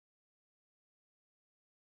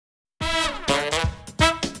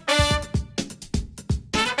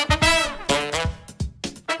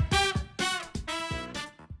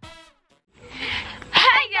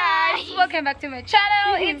welcome back to my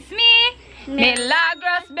channel. It's me,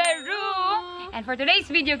 Milagros Berou. And for today's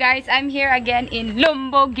video, guys, I'm here again in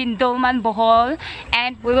Lombok, Guindolman, Bohol.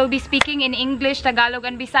 And we will be speaking in English, Tagalog,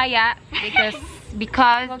 and Bisaya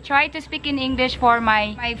because I'll try to speak in English for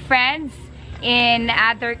my friends in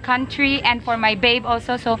other country and for my babe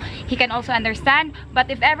also, so he can also understand. But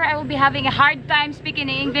if ever I will be having a hard time speaking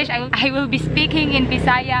in English, I will be speaking in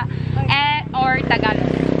Bisaya or Tagalog.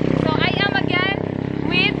 So I am again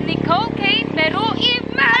with Nicole, Kate, Berou,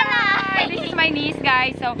 This is my niece,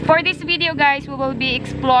 guys. So for this video, guys, we will be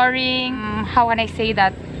exploring, how can I say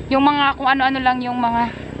that? Yung mga kung ano-ano lang yung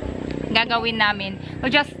mga gagawin namin.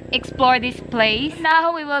 We'll just explore this place.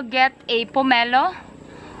 Now we will get a pomelo.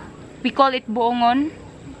 We call it buongon.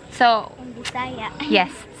 So,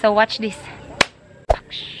 yes. So, watch this.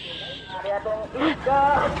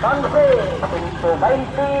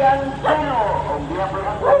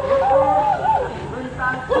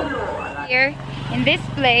 Here, in this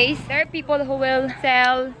place, there are people who will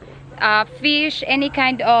sell fish, any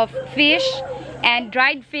kind of fish, and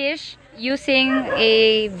dried fish using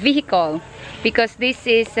a vehicle. Because this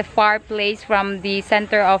is a far place from the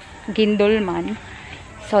center of Guindolman.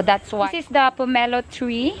 So that's why. This is the pomelo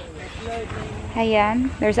tree. Ayan.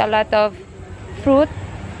 There's a lot of fruit.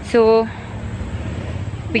 So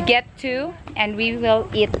we get two and we will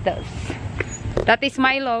eat those. That is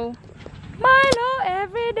Milo. Milo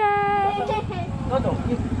every day.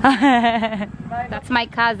 That's my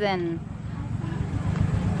cousin.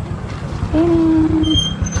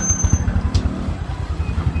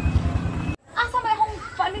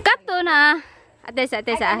 Kato na. Atesa.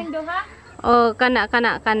 Oh, kana.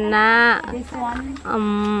 This one.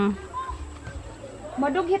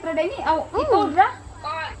 Madugit ra dai ni. Aw, ito ra.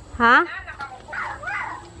 Ha?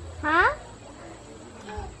 Ha?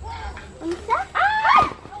 Unsa?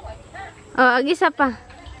 Oh, agi isa pa.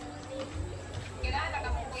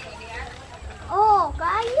 Oh,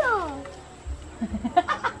 kayo.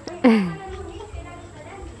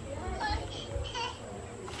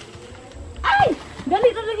 Ay, dali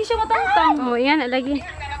ra lagi siya matangtang. Oh, yan lagi.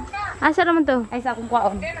 Asa naman to? Ay, sa akong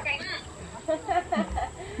kwaon.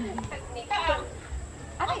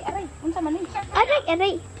 Aray. Unsa man ni?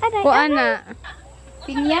 Aray. Kuan na.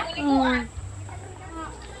 Pinya?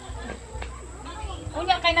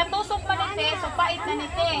 Unya kay natusok man ni te, so pait na ni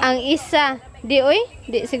te. Ang isa, di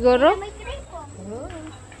siguro.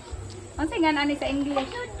 Unsa nga ani sa English?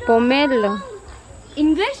 Pomelo.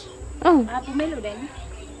 English? Oh. Pomelo din.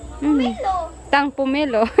 Pomelo. Tang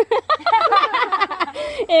pomelo.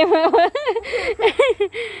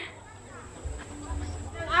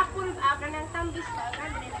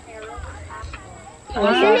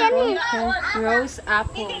 Rose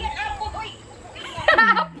apple.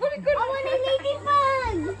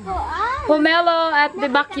 Pomelo at the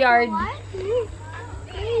backyard.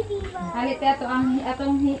 Halit ato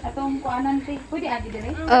atong kuanan ti. Pwede agi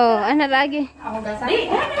dire. Oh, ana lagi. Ako gasa.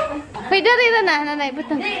 Pwede diri na nanay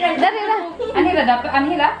butang. Dari ra. Anila dapat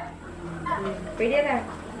anila. Pwede ra.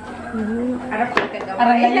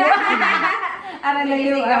 Ara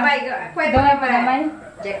layo. Pwede pa naman.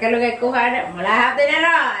 Jek kalau gay kuha na, malahap din na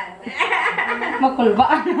ron.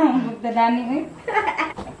 Makulbaan ang magdadani eh.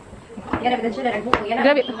 Yan na siya na buko, yan na.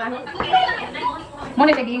 Grabe. Mo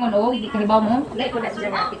ni tagingon og di kanibaw mo. Lay ko na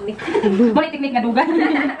siya na piknik. Mo ni teknik nga dugan.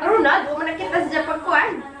 Aron na, mo na kita sa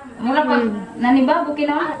pagkuan. Mura pag naniba buki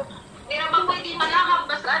na. Pero pa pwede malahap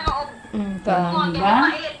bas ano. Di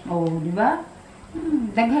ba? Oh, di ba?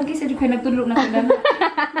 Daghan kasi di kayo nagtulog na sila.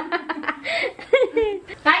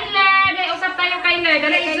 Kyler! Dahil usap tayo, Kyler.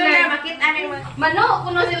 Dali, Kyler. Makita rin mo. Mano,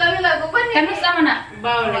 kuno sila gupan ni. Kanus naman na.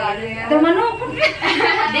 Baw lagi. Ito mano.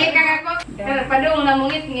 Di kagako. Padung na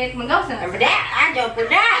mungit-ngit magaw sa. Bada, ajo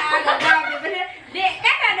puda. Di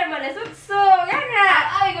kana naman na sutso, kana.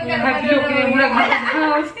 Ay, ko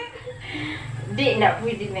Di na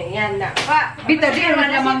pwede na yan na. Pa, Bita, di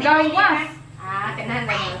naman na manggawas. Kanahan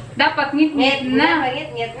na mo. Dapat ngit-ngit na.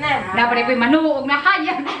 Ngit na. Dapat ito'y manuog na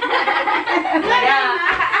kaya.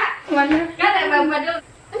 Kana bang padung.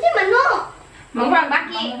 Kasi mano. Mangwag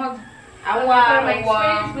baki. Awa,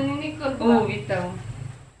 Oh, bitaw.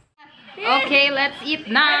 Okay, let's eat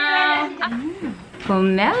now.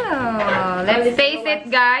 Pomelo. Let's taste it,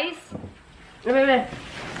 guys.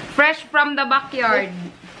 Fresh from the backyard.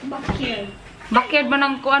 Backyard ba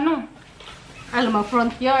ng ko ano? Alam mo,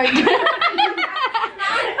 front yard.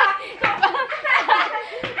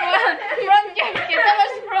 Front yard. Kita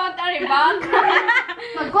mas front, ari ba?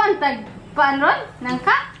 Magkuantag. Paano?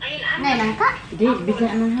 Nangka? Ngay, nangka? Di,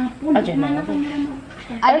 bigyan ng hapon. Aja na.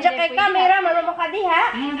 Ano siya kay camera, marunong ka di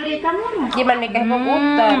ha? Di man may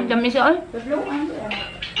kahipugutan. Dami siya, oy.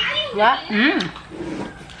 Ya?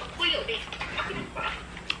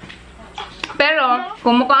 Pero,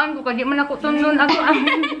 kumukaan ko, di man ako tunlon ako.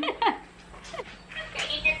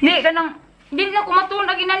 Di ka nang, di na ako matulon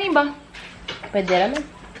lagi na ba? Pwede naman.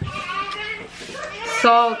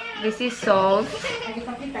 Salt. This is salt.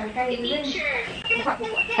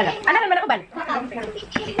 Hala. Ano naman ako, Ban?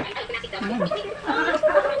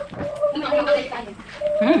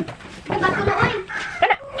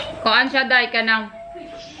 Kuan siya dahil ka ng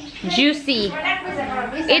juicy.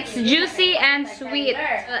 It's juicy and sweet.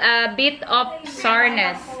 A bit of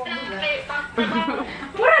sourness.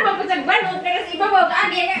 Mura ba po sa gwan? Kasi iba ba?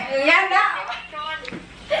 Yan na.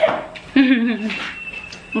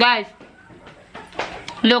 Guys,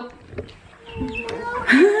 look.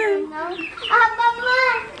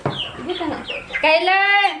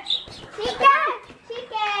 Kailan?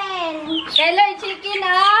 Chicken! Kailan chicken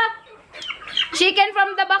ah? Chicken from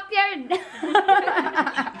the backyard.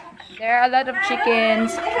 There are a lot of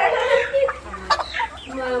chickens.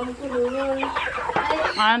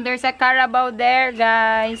 And there's a carabao there,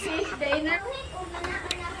 guys.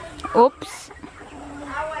 Oops.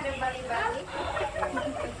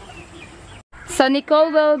 So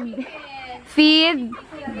Nicole will feed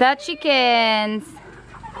the chickens.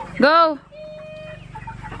 Go.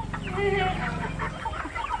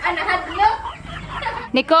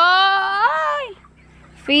 Nicole!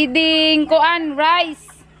 Feeding kuan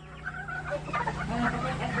rice.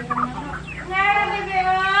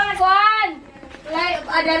 Kuan!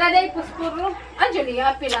 Ada na day puspuro.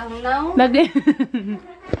 Julia, pilang now. Lagi.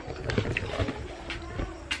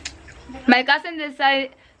 My cousin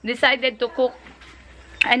decided to cook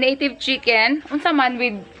a native chicken. Unsa man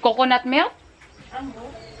with coconut milk?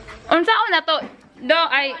 Unsa na to? Do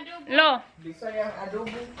ay lo.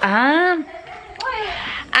 Ah.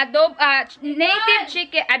 Native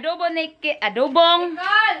chicken, adobong naked. Adobong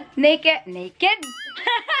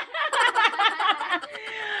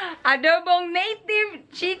native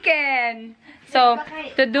chicken. So,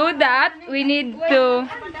 to do that, we need to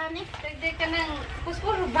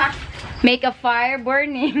make a fire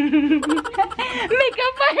burning. Make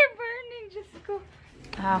a fire burning. Just go.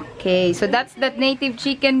 Okay, so that's that native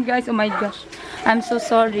chicken, guys. Oh my gosh. I'm so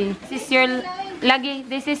sorry. This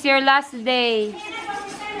is your last day.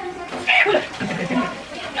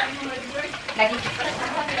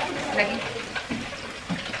 Lagi.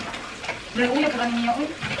 Berou ya kurang niyo.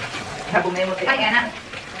 Ay, anak.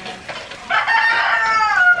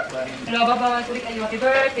 Hello, baba. Sulit ayo. Happy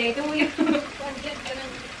birthday to you.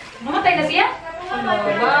 Mamatay na siya? Hello,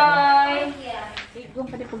 bye.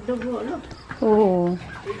 Oh.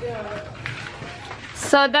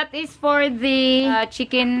 So that is for the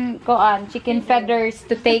chicken feathers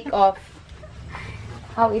to take off.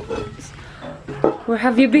 How it is. Where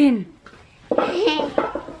have you been?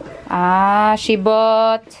 She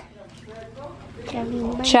bought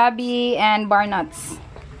chubby and bar nuts.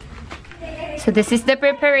 So this is the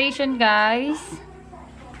preparation, guys.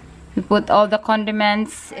 We put all the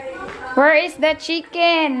condiments. Where is the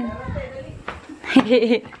chicken?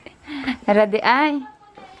 Ready, ay.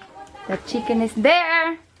 The chicken is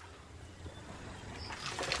there.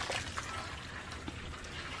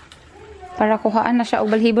 Para kuhaan na siya og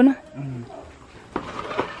balhibo, no?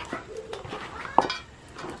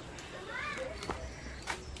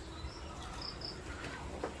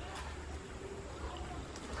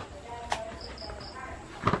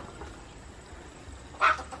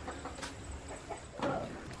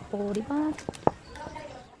 Oh, diba?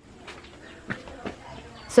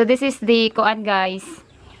 So this is the kuan, guys.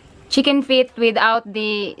 Chicken feet without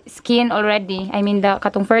the skin already. I mean the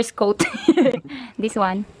katong first coat. This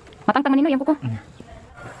one. Matang-tang manino yung kuko.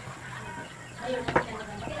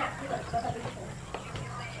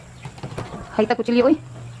 Hayta kutsilyo oy.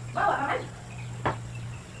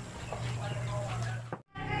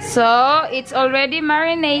 So, it's already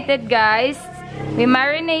marinated, guys.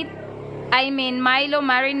 Milo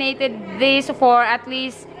marinated this for at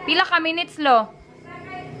least pila ka minutes, lo?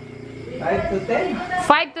 5 to 10.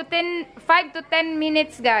 5 to 10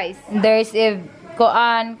 minutes, guys. There's a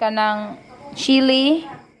kuan kanang chili.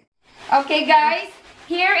 Okay, guys.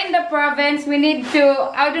 Here in the province, we need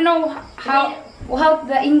to, I don't know how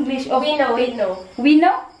the English of We know. We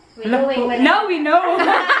know? Now we know.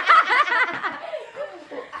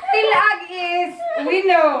 Tilag is we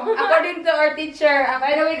know, according to our teacher.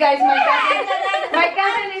 By the way, guys, my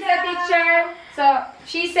cousin is a teacher. So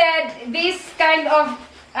she said this kind of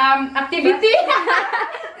activity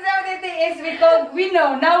is we call we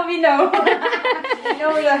know. Now we know.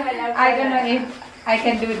 I don't know if I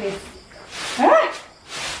can do this.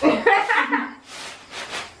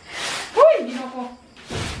 Uy,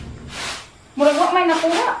 may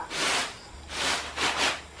nakuha.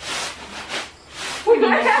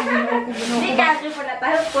 Di ka siya po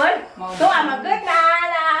natahapon. So, magod na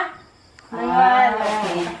na.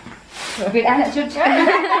 Ayun. Wait, anak, shoot siya.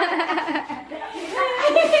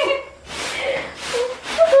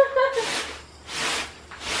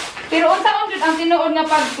 Pero unsa on jud ang tinuod nga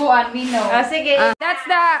pagkuan, we know. Oh, sige. That's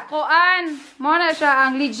the kuan. Mo na siya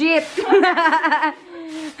ang legit.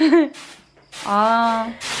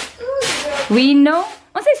 We know.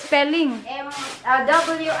 Unsay spelling?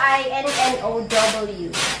 W-I-N-N-O-W.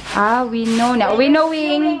 We know na. We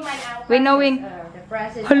knowing. We knowing. The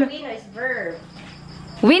present. We know is verb.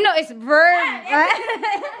 We know is verb.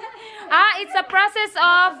 It's a process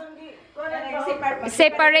of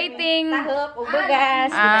separating. Tahop o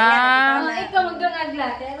bugas. Ikaw magdungagla.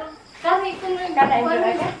 Kasi ito nung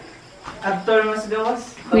Abtol mas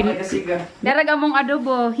gawas. Will- Kasiga. Darag among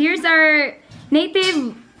adobo. Here's our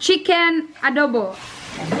native chicken adobo.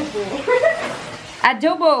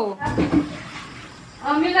 Adobo.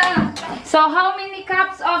 Mila. So how many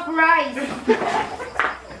cups of rice?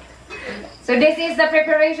 So this is the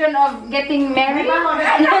preparation of getting married.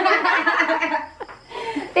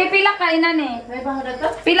 Te pila ka ina ni? May baho na to?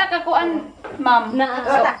 Pila ka kuan, ma'am?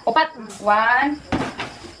 So, upat. 1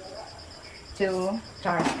 2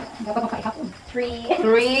 Three.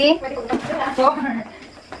 3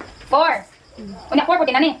 4 Unya 4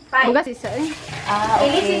 puti na ni. Bugas isa eh.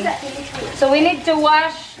 Okay. So we need to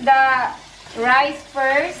wash the rice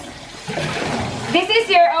first. This is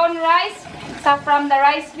your own rice from the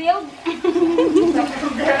rice field.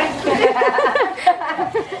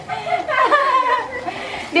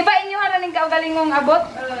 Di ba inyo haraning kaugalingong abot?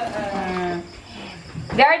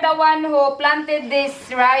 They're the one who planted this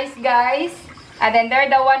rice, guys. And then they're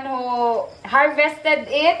the one who harvested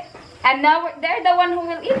it. And now they're the one who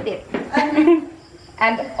will eat it.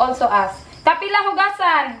 And also us. Kapila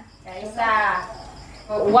hugasan. Isa.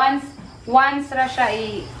 Once ra siya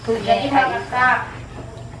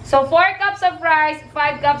So 4 cups of rice,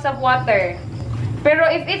 5 cups of water. Pero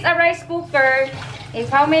if it's a rice cooker,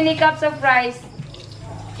 it's how many cups of rice?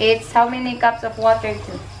 It's how many cups of water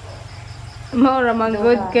too? Maura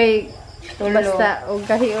good kay Tulo. basta og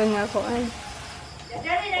kahiyon nga ko ay.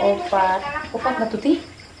 Upat na tuti.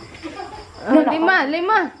 Lima.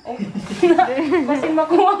 Kasi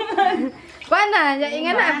makuha man. Pana, ya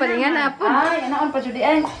ingan na apa ingan na apon. Ay, anaon pa jud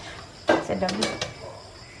ay. Sa dami.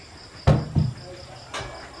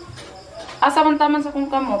 Asa man taman sa kung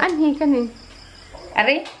kamot? Anhi kanin.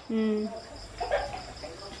 Ari?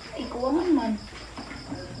 Ikuwangan man.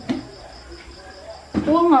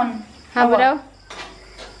 Tuwangan. Haba daw?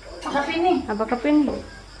 Kapini. Haba kapin.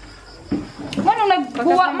 Manong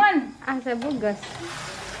nagkuha man? Sa bugas.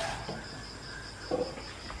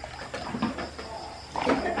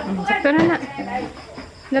 Sakto na na.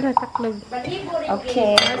 Dara taklog.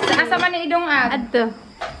 Okay. Asa man ni idong Adto.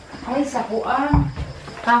 Ay, sa kuan.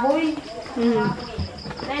 Kahoy.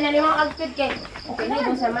 Nay nalimang agpid kay. Okay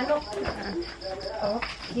na mo sa manok.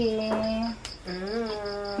 Okay.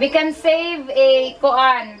 We can save a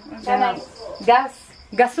kuan. Gas.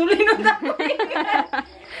 Gasolina na.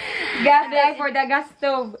 Gas dye for the gas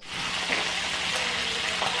stove.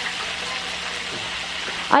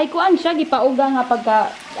 Ay, kuan siya, gipauga nga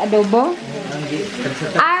pagka adobo.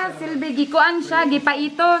 Silbi, gikuan siya,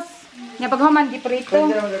 gipaitos. Nga paghuman, giprito.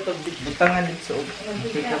 Butangan dito sa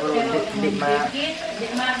kita bro. Di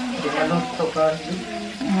malungto ka.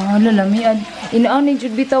 Lalamiad. Inaani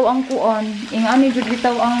jud bitaw ang kuan. Ingani jud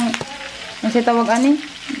bitaw ang nasa tawag ani?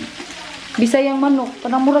 Bisayang manok.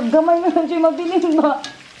 Kanang murag gamay na lang siya mabilin ba?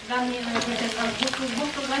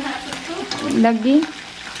 Lagi.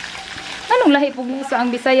 Anong lahi po sa ang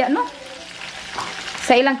Bisaya, no?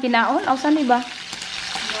 Sa ilang kinaon? O saan ba?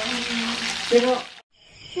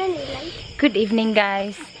 Good evening,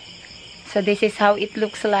 guys. So this is how it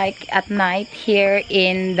looks like at night here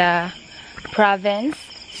in the province.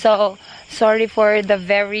 So sorry for the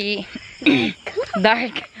very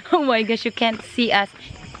dark. Oh my gosh, you can't see us.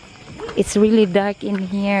 It's really dark in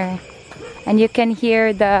here. And you can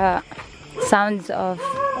hear the sounds of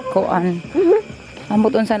kuan.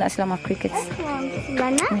 Ambot unsa na sila mga crickets.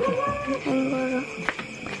 Bana?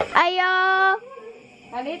 Ayo.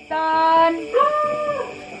 Paliton.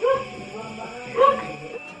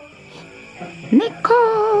 Nico.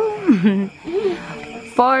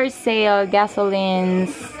 For sale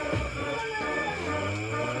gasolines.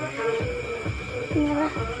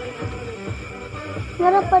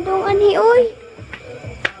 Ngara pa dong ani oy.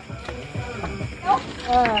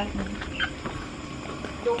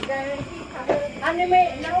 Ano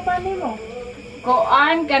may nauban mo?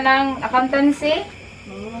 Kuan kanang accountancy.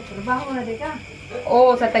 Trabaho na di ka.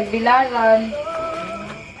 Oh, sa Tagbilaran.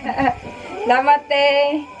 Salamat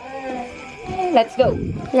eh. Let's go.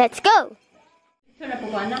 Let's go.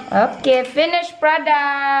 Okay, finished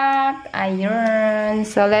product. Ayun.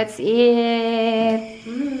 So, let's eat.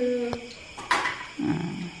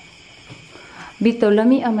 Bito,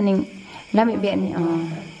 lami maning. Lami biya ni.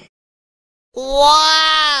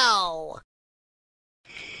 Wow!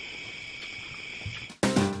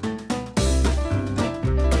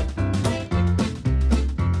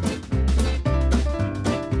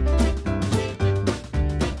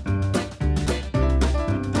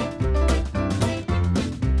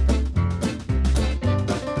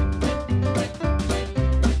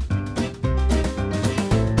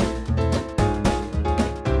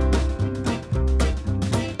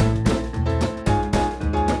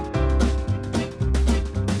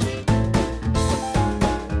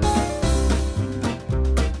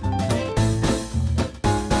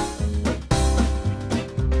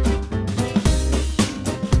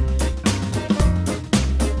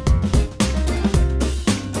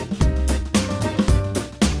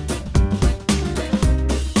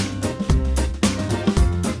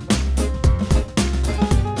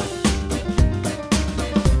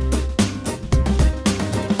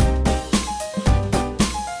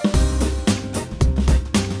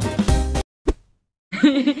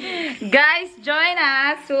 Guys, join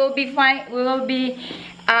us. We will be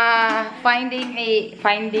finding name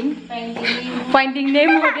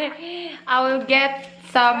of it. I will get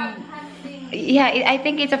some. Yeah, I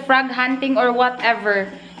think it's a frog hunting or whatever.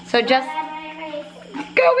 So just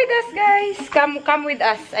go with us, guys. Come with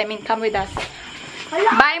us. I mean, come with us.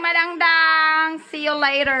 Bye, Madangdang. See you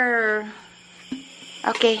later.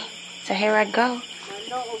 Okay, so here I go.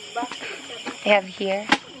 I have here.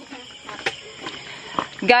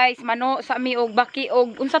 Guys, mano sa mi og baki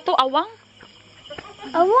og unsa to awang?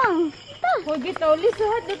 Awang. Huwag ito,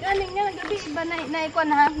 lisuhat. Duk aning nga, gabi ba na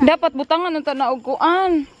ikuan ha? Dapat butangan unta na og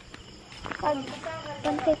kuan.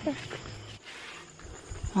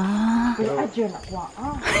 Ah. Adyo na kuha.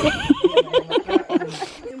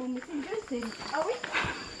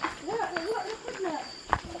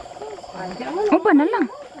 Upa na lang.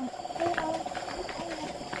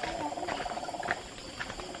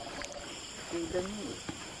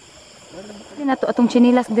 Ibili na to atong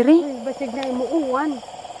chinilas diri. Basig na imuuwan.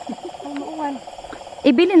 Imuuwan.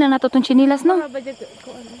 Ibili na nato atong chinilas no. Dali,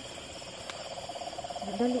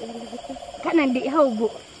 dali dito. Kanan di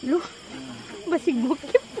hawbo. Lu. Basig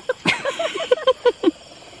bukip.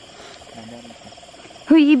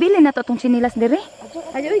 Huy, ibili na to atong chinilas diri.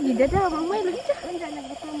 Ayo, gida dah. Mamay lagi sa. Anda na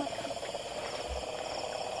gutama.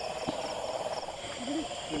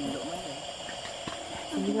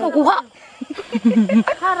 Kuha.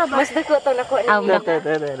 Harap. Basta ko to na ko. Aw na.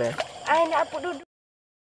 Ay, naapo dudu.